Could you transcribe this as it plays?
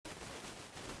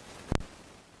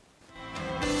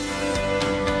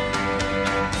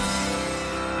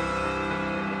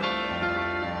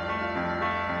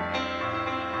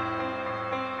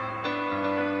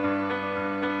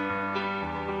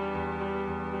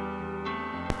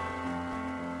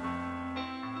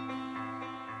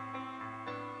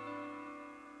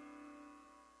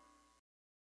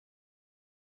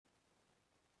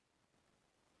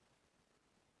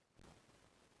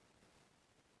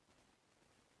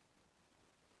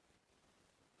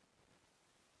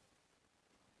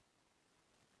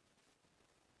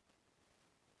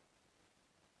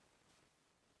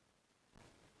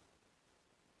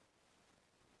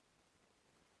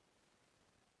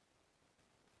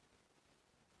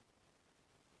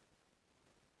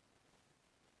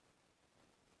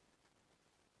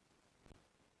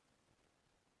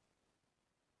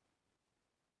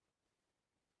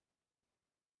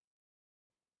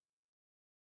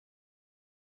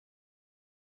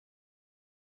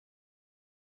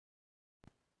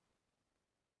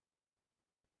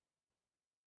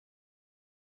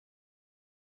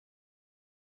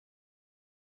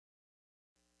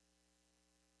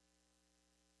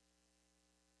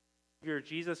Savior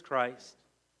Jesus Christ,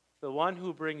 the one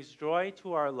who brings joy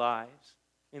to our lives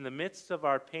in the midst of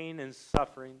our pain and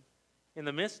suffering, in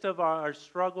the midst of our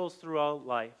struggles throughout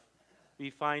life,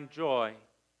 we find joy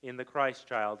in the Christ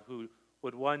child who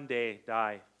would one day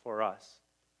die for us.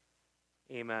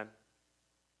 Amen.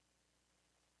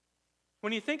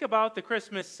 When you think about the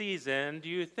Christmas season, do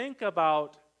you think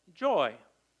about joy?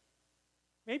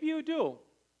 Maybe you do.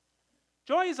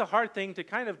 Joy is a hard thing to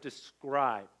kind of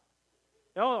describe.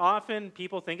 You know, often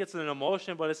people think it's an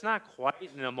emotion, but it's not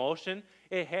quite an emotion.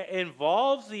 It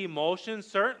involves the emotion,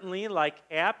 certainly, like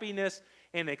happiness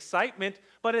and excitement,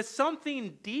 but it's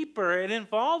something deeper. It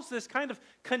involves this kind of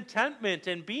contentment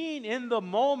and being in the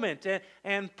moment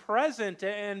and present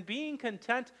and being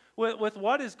content with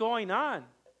what is going on.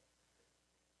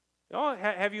 You know,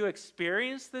 have you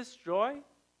experienced this joy?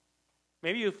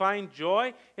 Maybe you find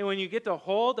joy when you get to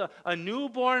hold a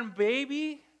newborn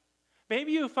baby.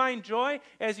 Maybe you find joy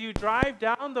as you drive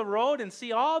down the road and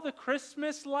see all the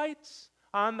Christmas lights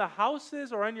on the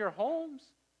houses or in your homes.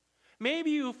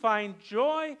 Maybe you find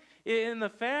joy in the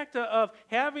fact of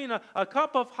having a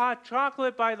cup of hot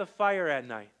chocolate by the fire at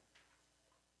night.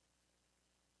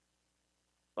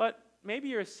 But maybe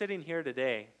you're sitting here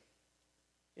today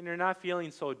and you're not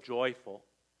feeling so joyful.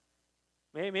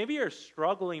 Maybe you're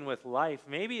struggling with life.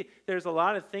 Maybe there's a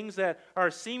lot of things that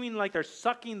are seeming like they're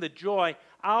sucking the joy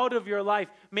out of your life.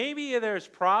 Maybe there's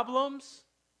problems.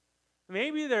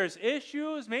 Maybe there's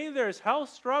issues. Maybe there's health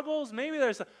struggles. Maybe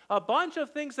there's a bunch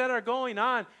of things that are going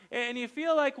on. And you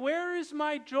feel like, where is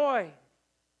my joy?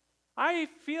 I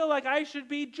feel like I should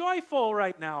be joyful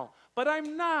right now, but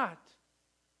I'm not.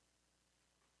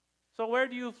 So where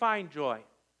do you find joy?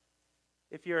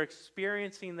 If you're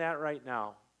experiencing that right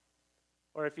now,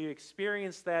 or if you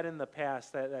experienced that in the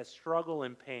past, that struggle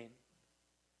and pain.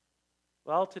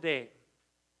 Well, today,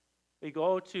 we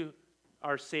go to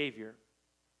our Savior,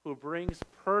 who brings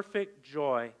perfect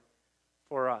joy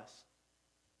for us.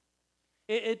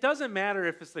 It doesn't matter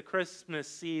if it's the Christmas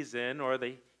season or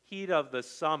the heat of the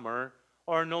summer,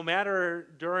 or no matter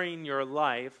during your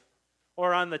life,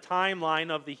 or on the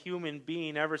timeline of the human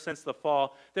being ever since the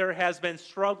fall, there has been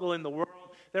struggle in the world.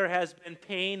 There has been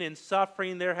pain and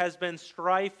suffering. There has been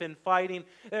strife and fighting.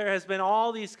 There has been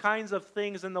all these kinds of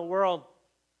things in the world.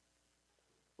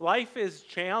 Life is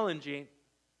challenging.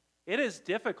 It is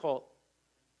difficult.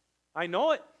 I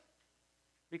know it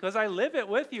because I live it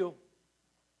with you.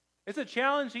 It's a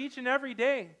challenge each and every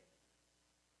day.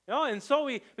 You know, and so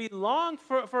we long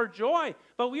for joy,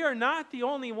 but we are not the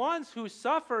only ones who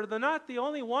suffer. They're not the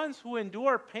only ones who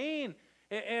endure pain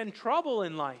and trouble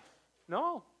in life.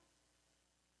 No.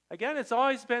 Again, it's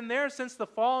always been there since the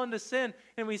fall into sin,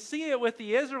 and we see it with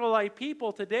the Israelite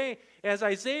people today as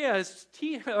Isaiah is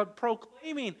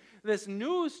proclaiming this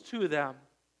news to them.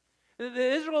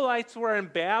 The Israelites were in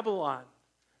Babylon.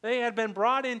 They had been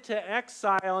brought into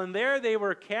exile, and there they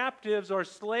were captives or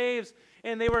slaves,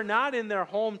 and they were not in their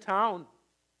hometown.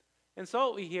 And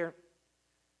so we hear,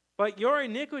 but your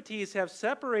iniquities have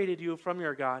separated you from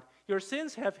your God. Your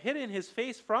sins have hidden his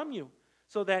face from you,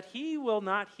 so that he will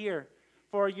not hear.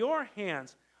 For your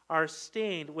hands are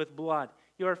stained with blood,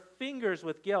 your fingers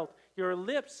with guilt. Your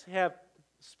lips have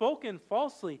spoken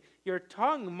falsely. Your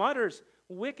tongue mutters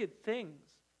wicked things.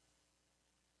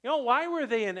 You know, why were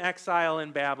they in exile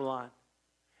in Babylon?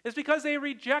 It's because they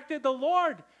rejected the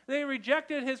Lord. They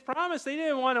rejected his promise. They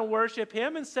didn't want to worship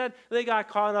him. Instead, they got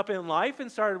caught up in life and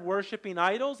started worshiping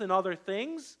idols and other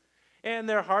things. And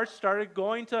their hearts started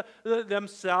going to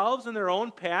themselves and their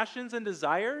own passions and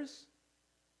desires.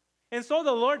 And so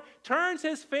the Lord turns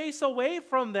his face away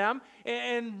from them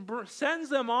and sends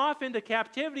them off into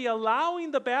captivity,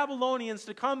 allowing the Babylonians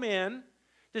to come in,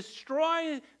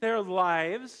 destroy their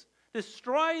lives,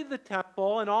 destroy the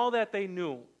temple and all that they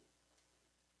knew.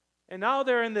 And now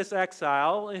they're in this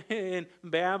exile in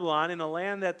Babylon, in a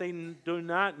land that they do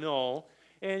not know.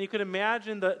 And you could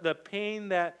imagine the pain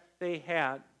that they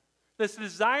had. This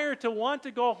desire to want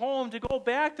to go home, to go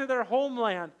back to their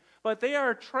homeland. But they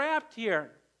are trapped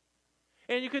here.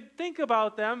 And you could think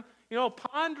about them, you know,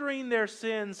 pondering their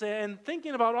sins and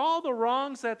thinking about all the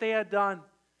wrongs that they had done.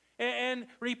 And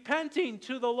repenting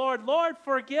to the Lord. Lord,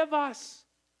 forgive us.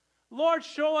 Lord,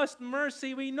 show us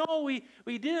mercy. We know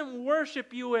we didn't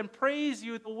worship you and praise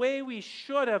you the way we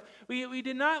should have. We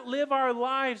did not live our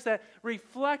lives that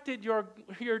reflected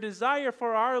your desire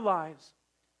for our lives.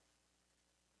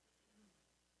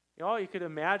 You know, you could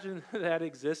imagine that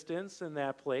existence in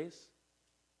that place.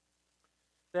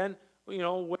 Then, you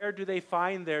know, where do they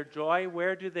find their joy?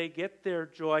 Where do they get their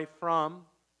joy from?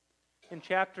 In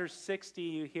chapter 60,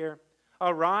 you hear,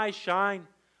 "Arise, shine,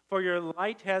 for your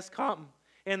light has come,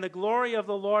 and the glory of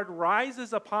the Lord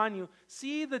rises upon you.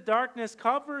 See, the darkness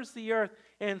covers the earth,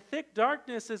 and thick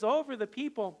darkness is over the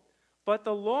people. But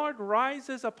the Lord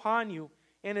rises upon you,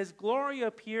 and his glory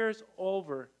appears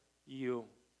over you.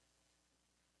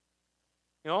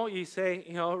 You say,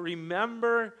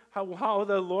 remember how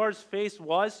the Lord's face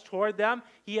was toward them?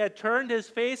 He had turned his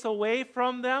face away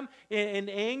from them in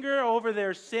anger over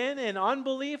their sin and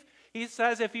unbelief. He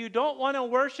says, if you don't want to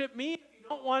worship me, if you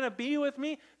don't want to be with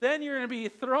me, then you're going to be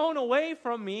thrown away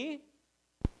from me.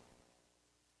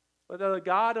 But the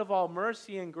God of all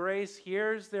mercy and grace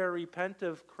hears their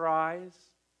repentant cries.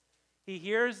 He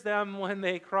hears them when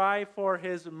they cry for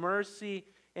his mercy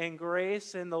and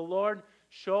grace, and the Lord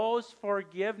shows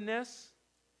forgiveness.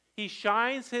 He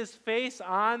shines his face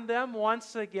on them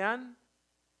once again.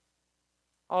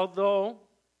 Although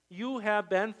you have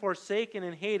been forsaken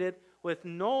and hated, with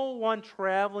no one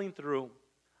traveling through,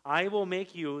 I will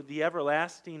make you the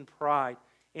everlasting pride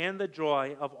and the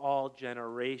joy of all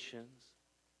generations.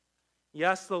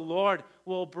 Yes, the Lord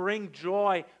will bring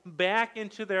joy back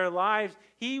into their lives.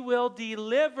 He will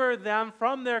deliver them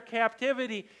from their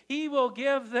captivity. He will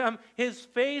give them his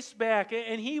face back,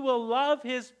 and he will love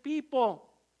his people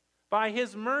by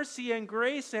his mercy and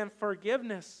grace and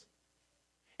forgiveness.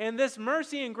 And this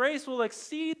mercy and grace will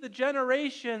exceed the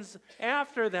generations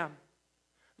after them.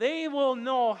 They will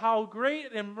know how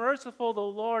great and merciful the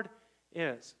Lord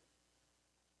is.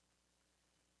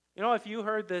 If you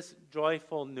heard this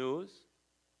joyful news,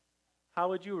 how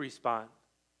would you respond?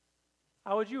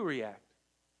 How would you react?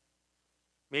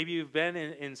 Maybe you've been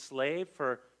enslaved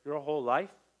for your whole life.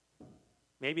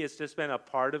 Maybe it's just been a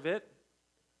part of it.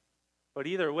 But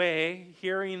either way,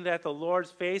 hearing that the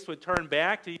Lord's face would turn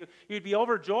back to you, you'd be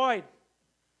overjoyed.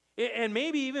 And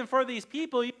maybe even for these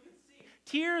people, you could see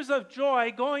tears of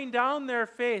joy going down their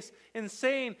face and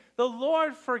saying, the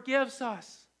Lord forgives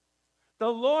us. The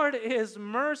Lord is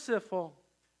merciful.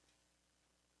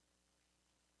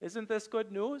 Isn't this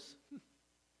good news?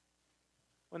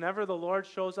 Whenever the Lord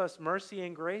shows us mercy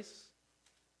and grace,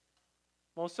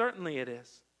 most certainly it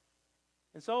is.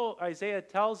 And so Isaiah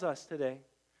tells us today,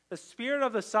 the Spirit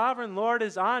of the sovereign Lord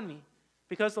is on me,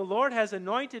 because the Lord has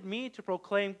anointed me to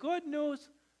proclaim good news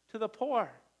to the poor.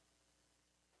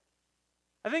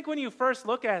 I think when you first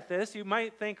look at this, you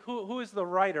might think, who is the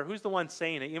writer? Who's the one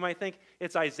saying it? You might think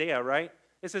it's Isaiah, right?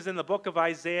 This is in the book of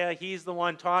Isaiah. He's the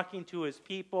one talking to his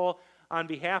people on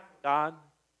behalf of God.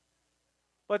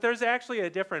 But there's actually a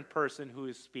different person who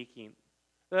is speaking.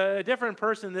 A different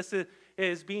person this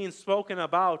is being spoken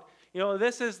about.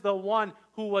 This is the one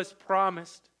who was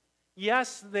promised.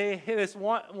 Yes, this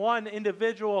one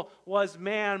individual was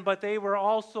man, but they were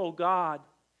also God.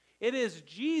 It is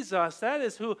Jesus. That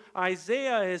is who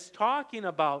Isaiah is talking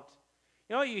about.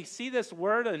 You see this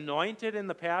word anointed in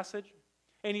the passage?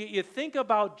 And you think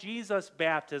about Jesus'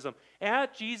 baptism.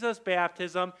 At Jesus'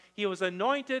 baptism, he was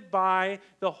anointed by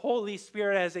the Holy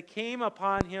Spirit as it came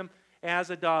upon him as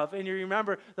a dove. And you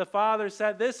remember the Father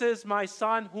said, this is my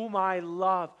Son whom I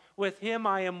love. With him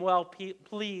I am well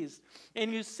pleased.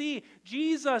 And you see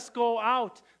Jesus go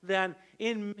out then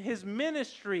in his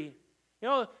ministry,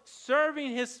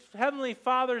 serving his heavenly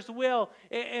Father's will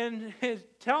and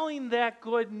telling that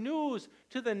good news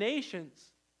to the nations.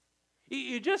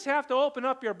 You just have to open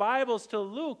up your Bibles to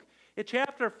Luke in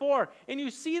chapter 4, and you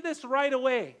see this right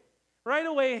away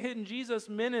in Jesus'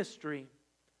 ministry.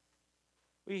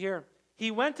 We hear, he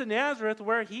went to Nazareth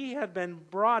where he had been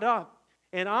brought up,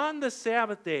 and on the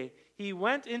Sabbath day he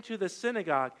went into the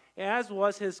synagogue, as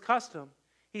was his custom.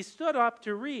 He stood up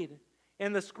to read,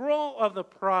 and the scroll of the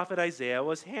prophet Isaiah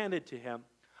was handed to him.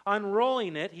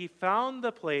 Unrolling it, he found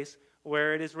the place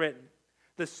where it is written,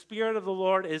 the Spirit of the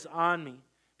Lord is on me,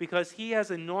 because he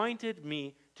has anointed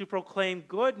me to proclaim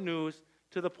good news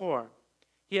to the poor.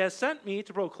 He has sent me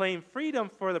to proclaim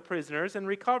freedom for the prisoners and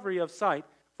recovery of sight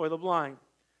for the blind,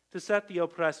 to set the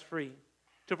oppressed free,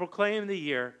 to proclaim the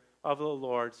year of the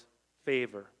Lord's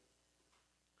favor.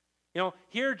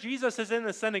 Here Jesus is in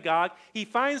the synagogue. He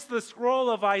finds the scroll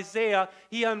of Isaiah.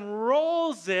 He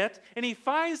unrolls it, and he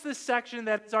finds the section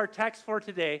that's our text for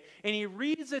today, and he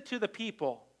reads it to the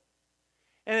people.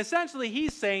 And essentially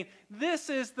he's saying, this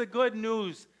is the good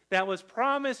news that was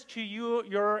promised to you,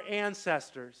 your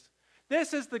ancestors.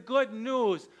 This is the good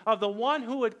news of the one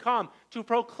who would come to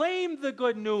proclaim the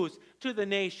good news to the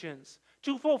nations,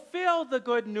 to fulfill the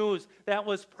good news that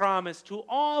was promised to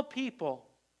all people.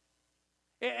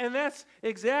 And that's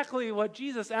exactly what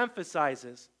Jesus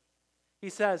emphasizes.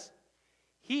 He says,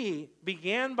 he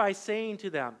began by saying to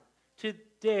them,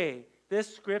 today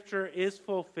this scripture is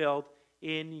fulfilled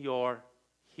in your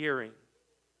hearing.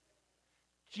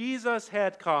 Jesus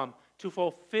had come to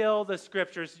fulfill the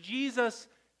Scriptures. Jesus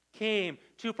came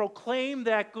to proclaim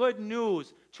that good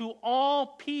news to all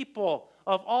people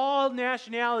of all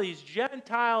nationalities,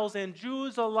 Gentiles and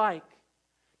Jews alike,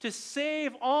 to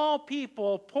save all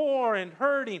people, poor and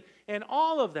hurting, and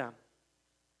all of them.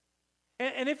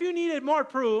 And if you needed more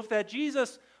proof that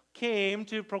Jesus came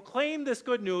to proclaim this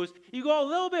good news, you go a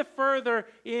little bit further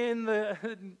in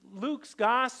Luke's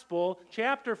Gospel,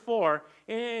 chapter 4,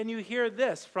 and you hear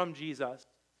this from Jesus.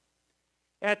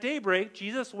 At daybreak,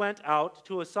 Jesus went out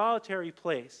to a solitary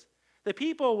place. The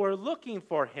people were looking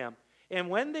for him, and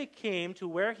when they came to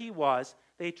where he was,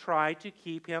 they tried to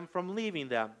keep him from leaving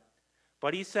them.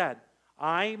 But he said,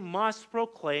 I must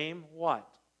proclaim what?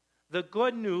 The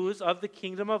good news of the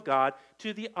kingdom of God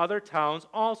to the other towns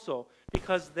also,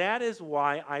 because that is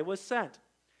why I was sent.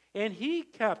 And he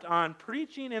kept on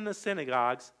preaching in the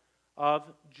synagogues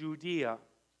of Judea.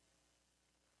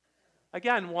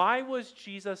 Again, why was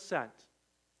Jesus sent?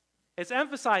 It's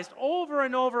emphasized over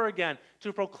and over again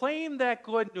to proclaim that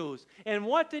good news. And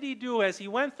what did he do as he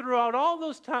went throughout all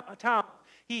those towns?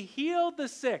 He healed the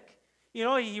sick.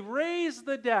 He raised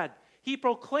the dead. He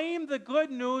proclaimed the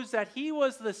good news that he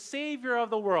was the Savior of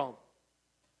the world.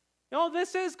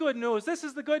 This is good news. This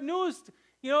is the good news,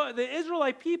 the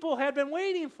Israelite people had been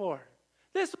waiting for.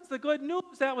 This was the good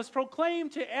news that was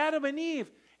proclaimed to Adam and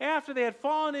Eve after they had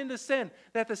fallen into sin,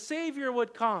 that the Savior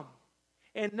would come.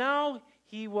 And now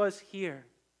he was here.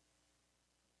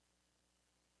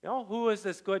 Who is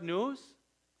this good news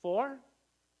for?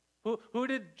 Who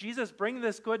did Jesus bring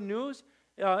this good news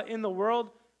in the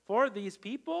world for? These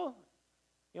people?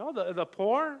 The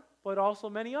poor, but also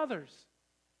many others.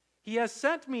 He has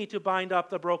sent me to bind up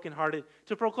the brokenhearted,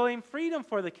 to proclaim freedom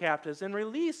for the captives and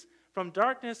release from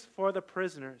darkness for the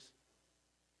prisoners.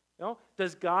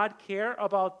 Does God care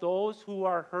about those who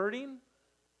are hurting?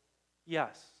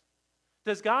 Yes.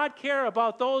 Does God care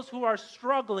about those who are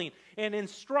struggling and in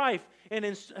strife and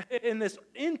in this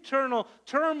internal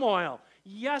turmoil?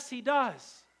 Yes, he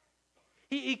does.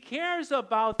 He cares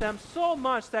about them so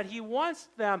much that he wants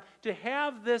them to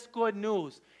have this good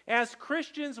news. As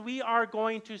Christians, we are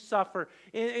going to suffer.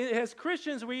 As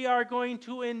Christians, we are going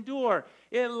to endure.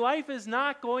 Life is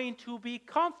not going to be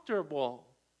comfortable.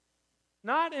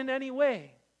 Not in any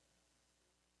way.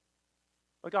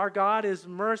 Like our God is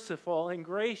merciful and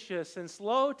gracious and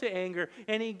slow to anger,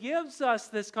 and he gives us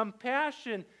this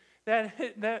compassion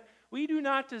that we do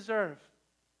not deserve.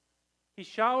 He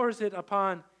showers it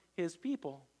upon his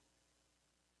people.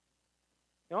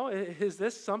 Is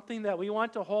this something that we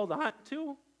want to hold on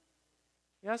to?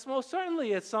 Yes, most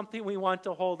certainly it's something we want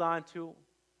to hold on to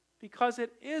because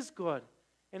it is good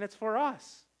and it's for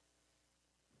us.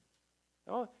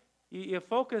 You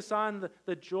focus on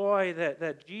the joy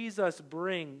that Jesus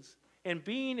brings and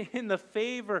being in the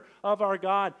favor of our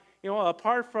God.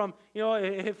 Apart from,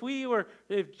 if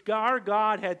our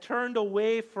God had turned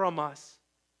away from us,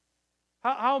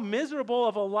 how miserable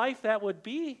of a life that would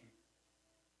be.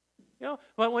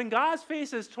 But when God's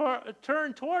face is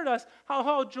turned toward us,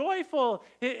 how joyful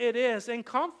it is and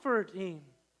comforting.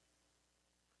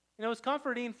 It's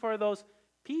comforting for those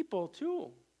people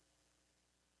too.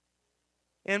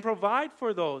 And provide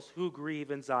for those who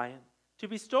grieve in Zion, to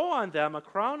bestow on them a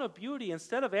crown of beauty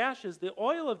instead of ashes, the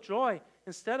oil of joy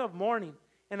instead of mourning,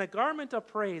 and a garment of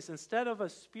praise instead of a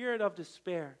spirit of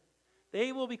despair.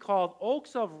 They will be called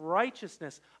oaks of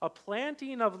righteousness, a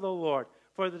planting of the Lord,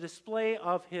 for the display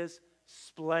of his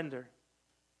splendor.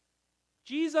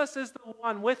 Jesus is the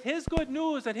one with his good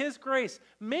news and his grace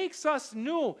makes us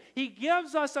new. He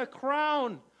gives us a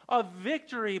crown of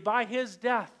victory by his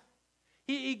death.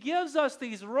 He gives us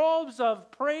these robes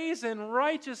of praise and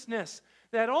righteousness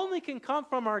that only can come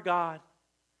from our God.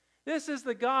 This is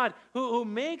the God who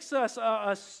makes us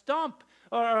a stump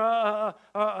or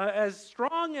as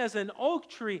strong as an oak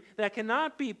tree that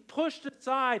cannot be pushed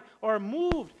aside or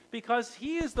moved because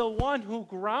he is the one who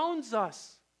grounds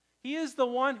us. He is the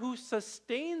one who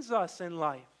sustains us in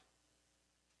life.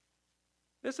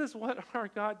 This is what our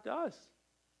God does.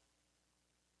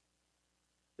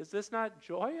 Is this not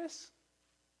joyous?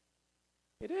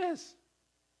 It is.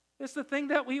 It's the thing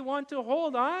that we want to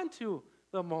hold on to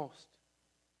the most.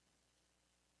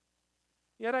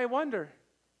 Yet I wonder,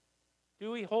 do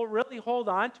we really hold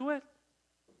on to it?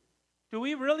 Do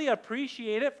we really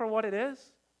appreciate it for what it is?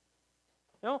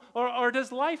 Or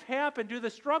does life happen? Do the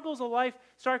struggles of life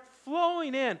start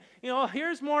flowing in?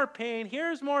 Here's more pain,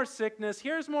 here's more sickness,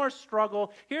 here's more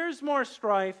struggle, here's more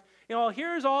strife.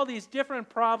 Here's all these different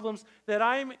problems that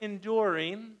I'm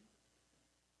enduring.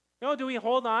 Do we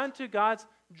hold on to God's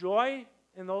joy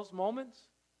in those moments?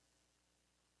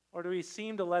 Or do we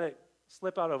seem to let it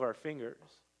slip out of our fingers?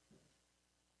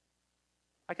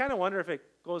 I kind of wonder if it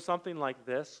goes something like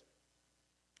this.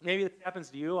 Maybe it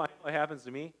happens to you. I know it happens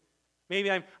to me. Maybe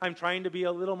I'm trying to be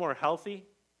a little more healthy.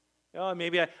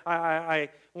 Maybe I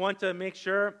want to make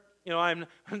sure, I'm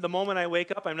the moment I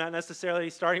wake up, I'm not necessarily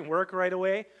starting work right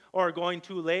away or going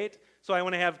too late. So I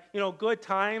want to have, good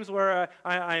times where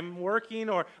I'm working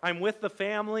or I'm with the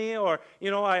family, or,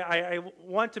 I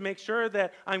want to make sure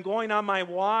that I'm going on my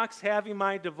walks, having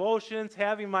my devotions,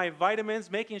 having my vitamins,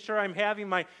 making sure I'm having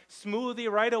my smoothie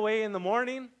right away in the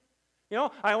morning.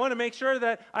 I want to make sure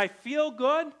that I feel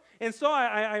good. And so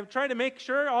I try to make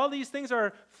sure all these things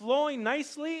are flowing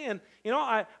nicely. And,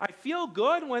 I feel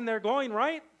good when they're going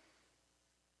right.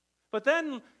 But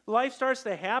then life starts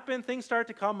to happen. Things start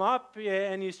to come up.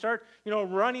 And you start,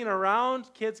 running around.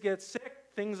 Kids get sick.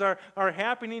 Things are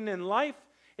happening in life.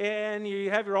 And you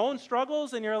have your own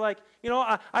struggles. And you're like,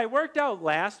 I worked out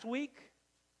last week.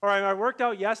 Or I worked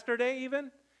out yesterday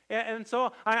even. And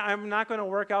so I'm not going to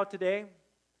work out today.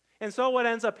 And so what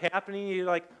ends up happening, you're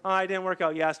like, I didn't work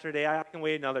out yesterday. I can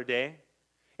wait another day.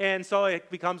 And so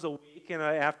it becomes a week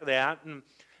after that. And,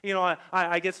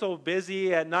 I get so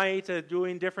busy at night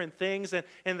doing different things.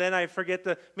 And then I forget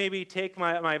to maybe take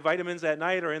my vitamins at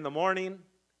night or in the morning.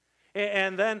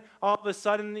 And then all of a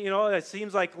sudden, it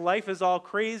seems like life is all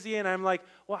crazy. And I'm like,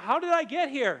 well, how did I get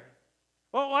here?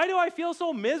 Well, why do I feel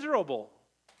so miserable?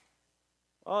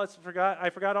 Well, I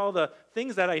forgot all the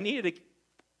things that I needed to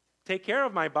take care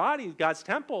of my body, God's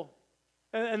temple.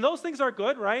 And those things are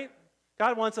good, right?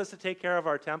 God wants us to take care of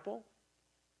our temple.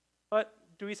 But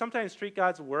do we sometimes treat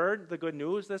God's word, the good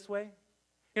news, this way?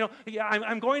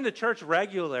 I'm going to church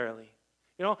regularly.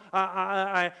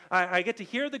 I get to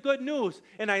hear the good news,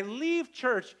 and I leave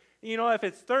church, if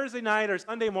it's Thursday night or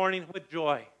Sunday morning, with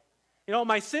joy.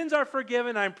 My sins are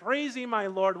forgiven. I'm praising my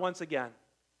Lord once again.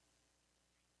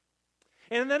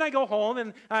 And then I go home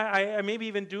and I maybe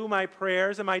even do my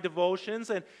prayers and my devotions,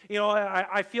 and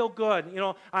I feel good.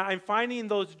 I'm finding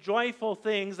those joyful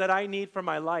things that I need for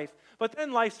my life. But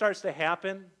then life starts to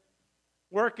happen.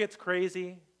 Work gets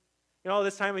crazy.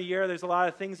 This time of year there's a lot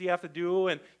of things you have to do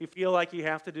and you feel like you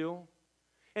have to do.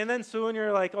 And then soon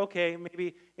you're like, okay,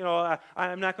 maybe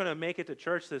I'm not going to make it to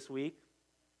church this week.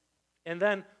 And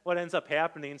then what ends up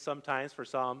happening sometimes for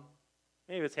some,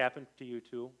 maybe it's happened to you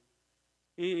too.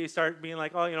 You start being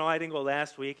like, I didn't go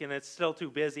last week, and it's still too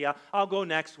busy. I'll go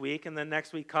next week, and then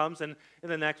next week comes, and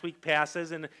the next week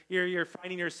passes, and you're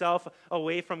finding yourself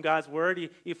away from God's word.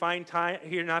 You find time.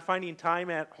 You're not finding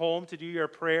time at home to do your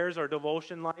prayers or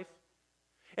devotion life.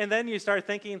 And then you start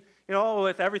thinking,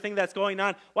 with everything that's going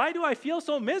on, why do I feel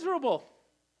so miserable?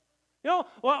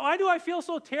 Why do I feel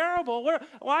so terrible?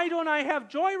 Why don't I have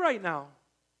joy right now?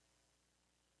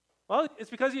 Well, it's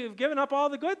because you've given up all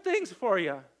the good things for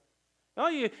you. No,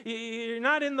 you're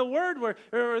not in the Word where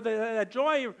the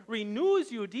joy renews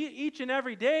you each and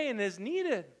every day and is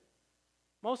needed.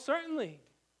 Most certainly.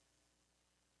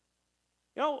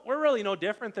 We're really no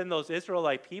different than those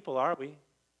Israelite people, are we?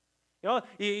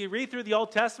 You read through the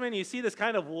Old Testament, and you see this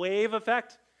kind of wave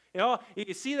effect.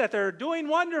 You see that they're doing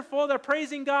wonderful, they're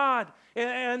praising God,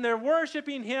 and they're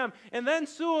worshiping Him. And then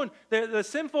soon, the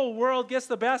sinful world gets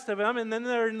the best of them, and then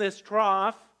they're in this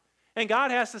trough. And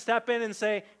God has to step in and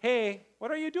say, hey,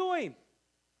 what are you doing?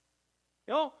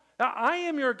 I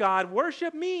am your God.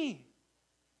 Worship me.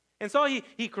 And so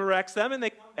he corrects them, and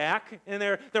they come back, and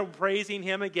they're praising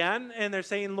Him again, and they're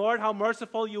saying, Lord, how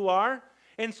merciful you are.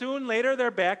 And soon later, they're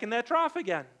back in that trough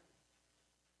again.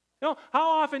 How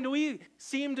often do we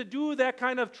seem to do that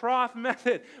kind of trough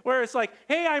method, where it's like,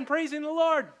 hey, I'm praising the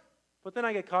Lord, but then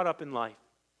I get caught up in life.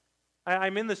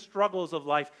 I'm in the struggles of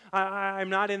life.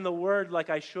 I'm not in the Word like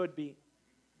I should be.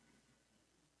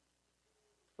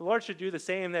 The Lord should do the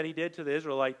same that He did to the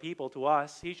Israelite people, to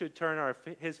us. He should turn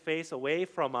His face away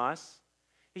from us.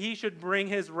 He should bring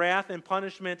His wrath and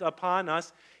punishment upon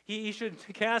us. He should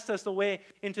cast us away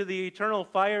into the eternal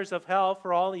fires of hell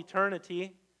for all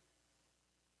eternity.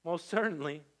 Most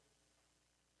certainly.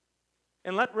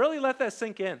 And really let that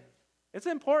sink in. It's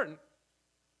important.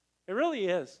 It really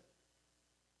is.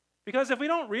 Because if we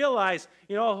don't realize,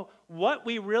 what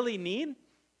we really need,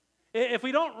 if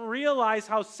we don't realize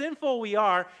how sinful we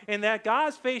are and that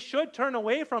God's face should turn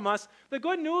away from us, the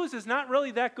good news is not really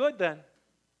that good then.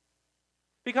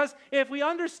 Because if we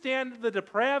understand the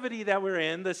depravity that we're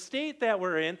in, the state that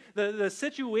we're in, the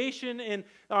situation in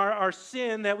our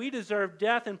sin that we deserve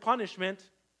death and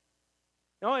punishment,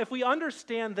 if we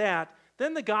understand that,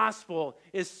 then the gospel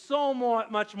is so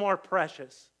much more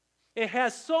precious. It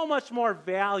has so much more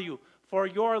value for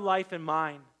your life and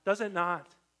mine, does it not?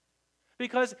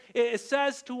 Because it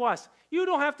says to us, you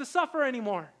don't have to suffer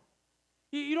anymore.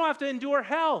 You don't have to endure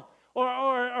hell.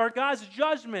 or God's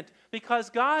judgment, because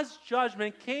God's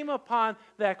judgment came upon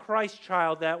that Christ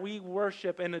child that we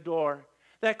worship and adore.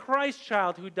 That Christ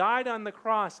child who died on the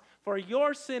cross for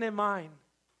your sin and mine.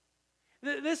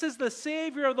 This is the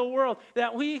Savior of the world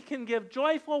that we can give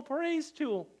joyful praise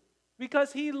to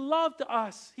because He loved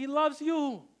us. He loves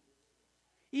you.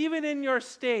 Even in your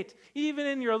state, even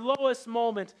in your lowest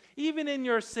moment, even in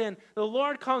your sin, the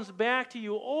Lord comes back to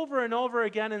you over and over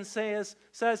again and says,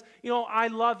 I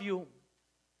love you.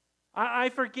 I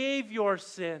forgave your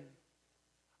sin.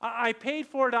 I paid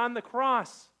for it on the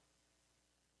cross.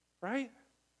 Right?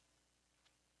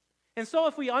 And so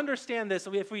if we understand this,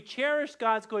 if we cherish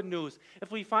God's good news, if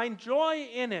we find joy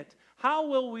in it, how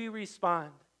will we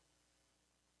respond?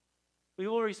 We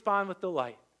will respond with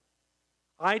delight.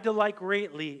 I delight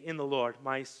greatly in the Lord.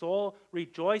 My soul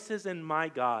rejoices in my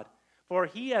God, for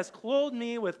He has clothed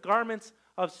me with garments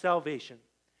of salvation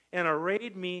and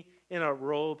arrayed me in a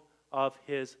robe of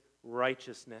His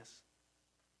righteousness.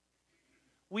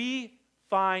 We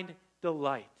find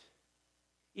delight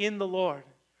in the Lord.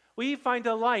 We find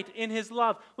delight in His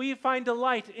love. We find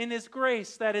delight in His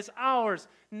grace that is ours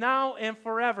now and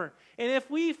forever. And if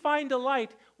we find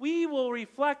delight, we will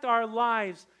reflect our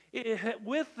lives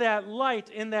with that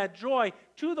light and that joy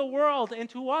to the world and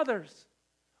to others.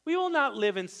 We will not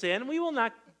live in sin. We will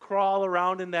not crawl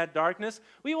around in that darkness.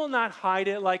 We will not hide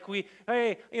it like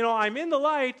I'm in the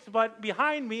light, but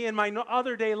behind me in my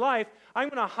other day life, I'm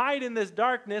going to hide in this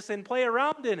darkness and play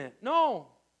around in it. No.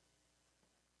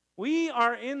 We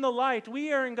are in the light.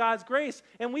 We are in God's grace,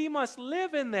 and we must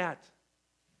live in that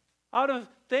out of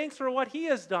thanks for what He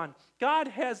has done. God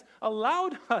has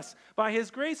allowed us, by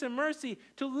His grace and mercy,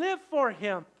 to live for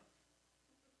Him.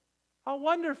 How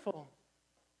wonderful.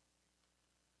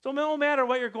 So no matter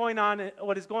what is going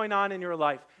on in your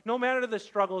life, no matter the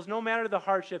struggles, no matter the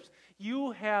hardships,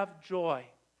 you have joy.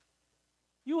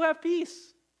 You have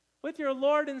peace with your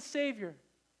Lord and Savior.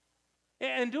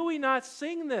 And do we not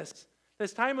sing this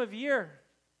time of year,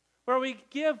 where we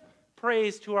give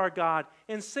praise to our God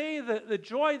and say the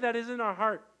joy that is in our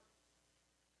heart?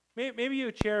 Maybe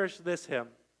you cherish this hymn.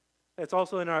 It's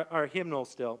also in our hymnal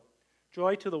still.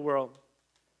 Joy to the world.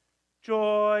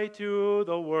 Joy to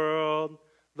the world,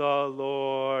 the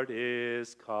Lord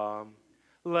is come.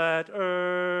 Let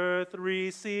earth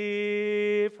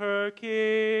receive her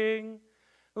King.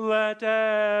 Let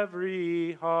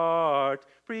every heart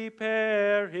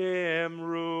prepare Him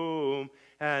room,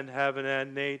 and heaven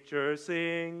and nature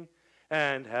sing,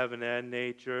 and heaven and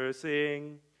nature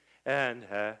sing, and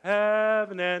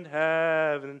heaven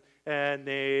and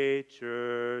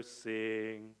nature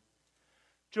sing.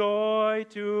 Joy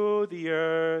to the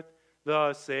earth,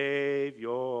 the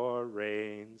Savior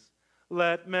reigns.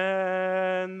 Let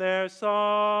men their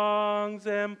songs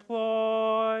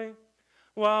employ,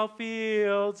 while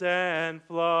fields and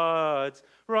floods,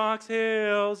 rocks,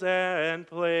 hills, and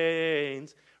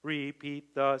plains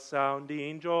repeat the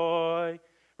sounding joy.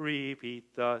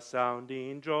 Repeat the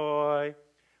sounding joy.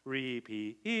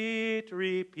 Repeat,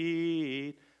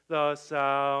 repeat the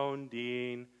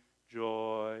sounding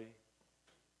joy.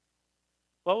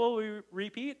 What will we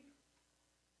repeat?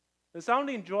 The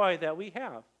sounding joy that we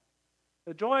have.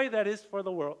 The joy that is for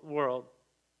the world.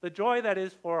 The joy that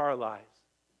is for our lives.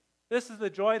 This is the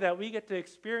joy that we get to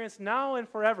experience now and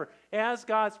forever as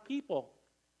God's people.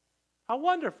 How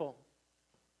wonderful.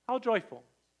 How joyful.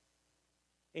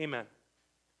 Amen.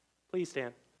 Please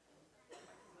stand.